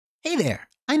Hey there,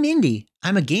 I'm Indy.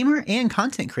 I'm a gamer and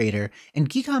content creator, and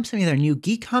GEEKOM sent me their new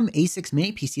GEEKOM A6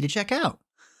 mini PC to check out.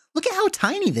 Look at how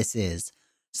tiny this is.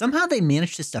 Somehow they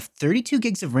managed to stuff 32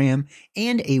 gigs of RAM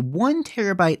and a 1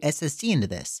 TB SSD into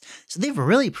this, so they've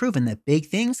really proven that big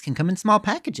things can come in small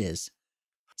packages.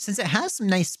 Since it has some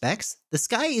nice specs, the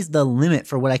sky is the limit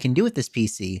for what I can do with this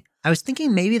PC. I was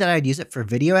thinking maybe that I'd use it for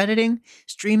video editing,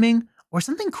 streaming, or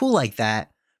something cool like that,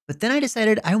 but then I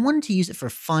decided I wanted to use it for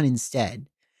fun instead.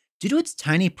 Due to its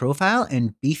tiny profile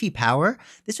and beefy power,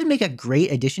 this would make a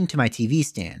great addition to my TV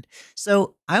stand.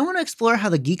 So I want to explore how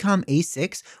the GEEKOM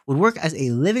A6 would work as a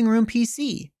living room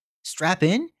PC. Strap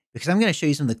in, because I'm going to show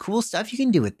you some of the cool stuff you can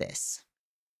do with this.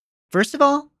 First of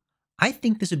all, I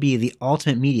think this would be the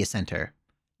ultimate media center.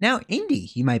 Now, Indy,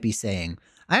 you might be saying,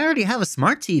 I already have a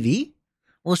smart TV.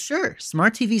 Well, sure,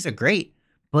 smart TVs are great,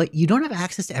 but you don't have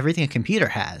access to everything a computer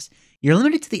has. You're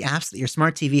limited to the apps that your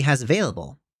smart TV has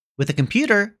available. With a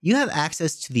computer, you have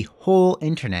access to the whole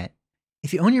internet.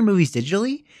 If you own your movies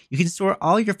digitally, you can store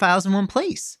all your files in one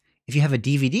place. If you have a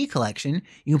DVD collection,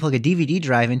 you can plug a DVD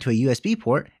drive into a USB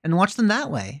port and watch them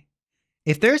that way.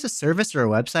 If there's a service or a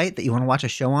website that you want to watch a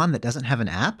show on that doesn't have an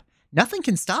app, nothing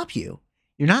can stop you.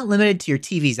 You're not limited to your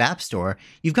TV's app store,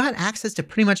 you've got access to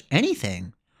pretty much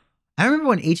anything. I remember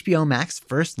when HBO Max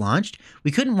first launched,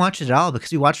 we couldn't watch it at all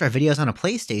because we watched our videos on a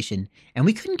PlayStation, and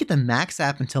we couldn't get the Max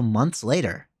app until months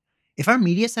later. If our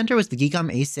media center was the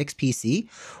GEEKOM A6 PC,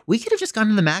 we could have just gone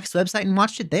to the Max website and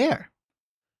watched it there.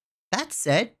 That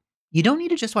said, you don't need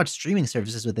to just watch streaming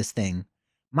services with this thing.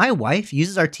 My wife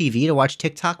uses our TV to watch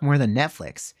TikTok more than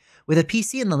Netflix. With a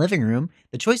PC in the living room,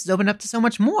 the choices open up to so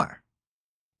much more.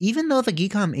 Even though the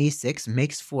GEEKOM A6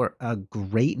 makes for a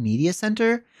great media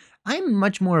center, I'm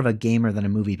much more of a gamer than a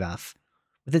movie buff.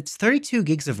 With its 32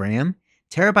 gigs of RAM,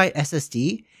 terabyte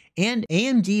SSD, and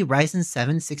AMD Ryzen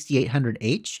 7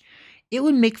 6800H, it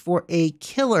would make for a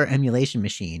killer emulation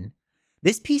machine.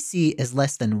 This PC is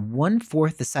less than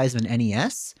 1/4 the size of an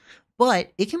NES,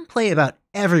 but it can play about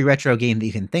every retro game that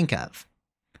you can think of.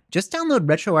 Just download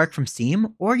RetroArch from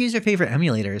Steam or use your favorite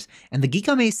emulators, and the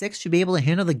GEEKOM A6 should be able to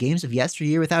handle the games of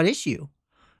yesteryear without issue.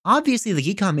 Obviously, the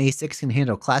GEEKOM A6 can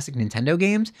handle classic Nintendo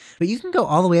games, but you can go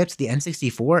all the way up to the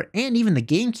N64 and even the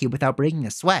GameCube without breaking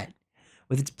a sweat.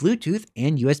 With its Bluetooth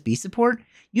and USB support,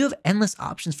 you have endless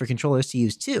options for controllers to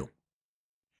use too.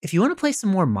 If you want to play some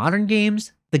more modern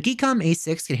games, the GEEKOM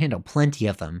A6 can handle plenty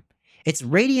of them. Its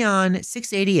Radeon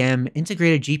 680M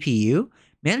integrated GPU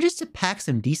manages to pack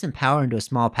some decent power into a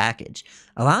small package,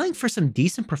 allowing for some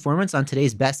decent performance on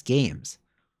today's best games.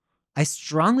 I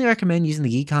strongly recommend using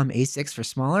the GEEKOM A6 for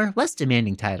smaller, less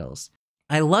demanding titles.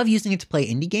 I love using it to play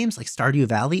indie games like Stardew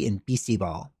Valley and Beastie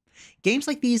Ball. Games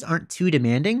like these aren't too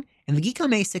demanding, and the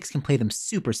GEEKOM A6 can play them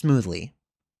super smoothly.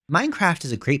 Minecraft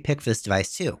is a great pick for this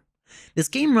device too. This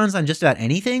game runs on just about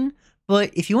anything,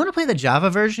 but if you want to play the Java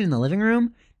version in the living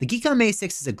room, the GEEKOM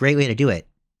A6 is a great way to do it.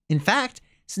 In fact,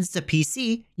 since it's a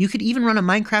PC, you could even run a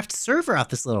Minecraft server off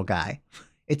this little guy.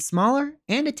 It's smaller,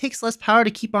 and it takes less power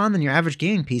to keep on than your average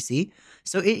gaming PC,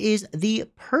 so it is the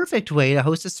perfect way to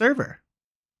host a server.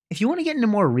 If you want to get into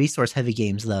more resource-heavy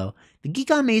games though, the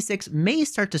GEEKOM A6 may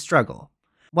start to struggle.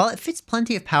 While it fits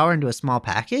plenty of power into a small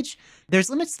package, there's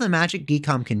limits to the magic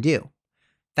GEEKOM can do.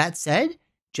 That said,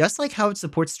 just like how it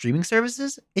supports streaming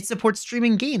services, it supports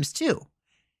streaming games too.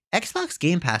 Xbox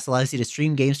Game Pass allows you to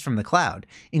stream games from the cloud,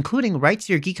 including right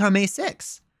to your GEEKOM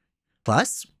A6.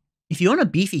 Plus, if you own a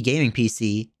beefy gaming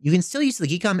PC, you can still use the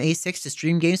GEEKOM A6 to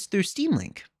stream games through Steam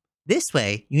Link. This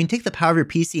way, you can take the power of your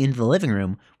PC into the living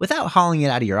room without hauling it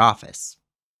out of your office.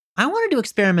 I wanted to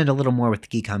experiment a little more with the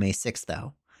GEEKOM A6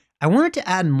 though. I wanted to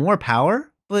add more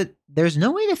power, but there's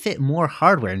no way to fit more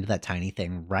hardware into that tiny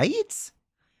thing, right?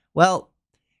 Well,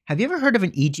 have you ever heard of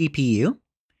an eGPU?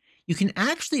 You can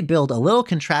actually build a little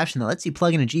contraption that lets you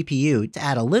plug in a GPU to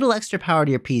add a little extra power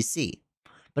to your PC,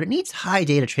 but it needs high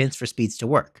data transfer speeds to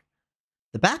work.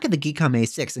 The back of the GEEKOM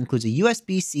A6 includes a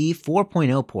USB-C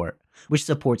 4.0 port, which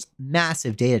supports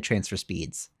massive data transfer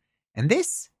speeds. And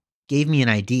this gave me an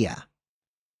idea.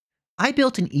 I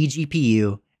built an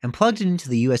eGPU and plugged it into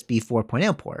the USB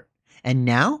 4.0 port, and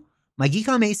now my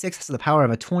GEEKOM A6 has the power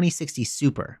of a 2060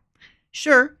 Super.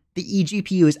 Sure, the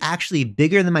eGPU is actually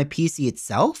bigger than my PC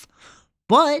itself,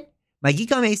 but my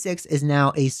GEEKOM A6 is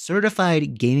now a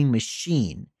certified gaming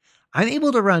machine. I'm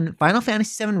able to run Final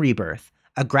Fantasy VII Rebirth,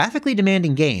 a graphically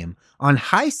demanding game, on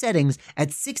high settings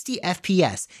at 60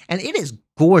 FPS, and it is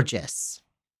gorgeous.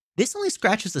 This only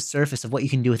scratches the surface of what you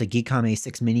can do with a GEEKOM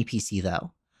A6 mini PC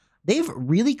though. They've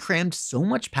really crammed so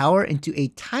much power into a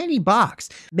tiny box,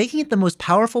 making it the most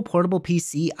powerful portable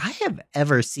PC I have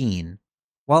ever seen.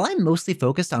 While I'm mostly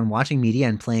focused on watching media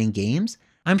and playing games,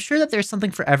 I'm sure that there's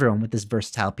something for everyone with this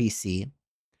versatile PC.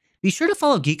 Be sure to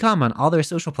follow GEEKOM on all their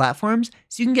social platforms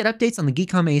so you can get updates on the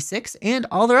GEEKOM A6 and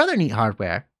all their other neat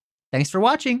hardware. Thanks for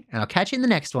watching, and I'll catch you in the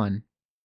next one.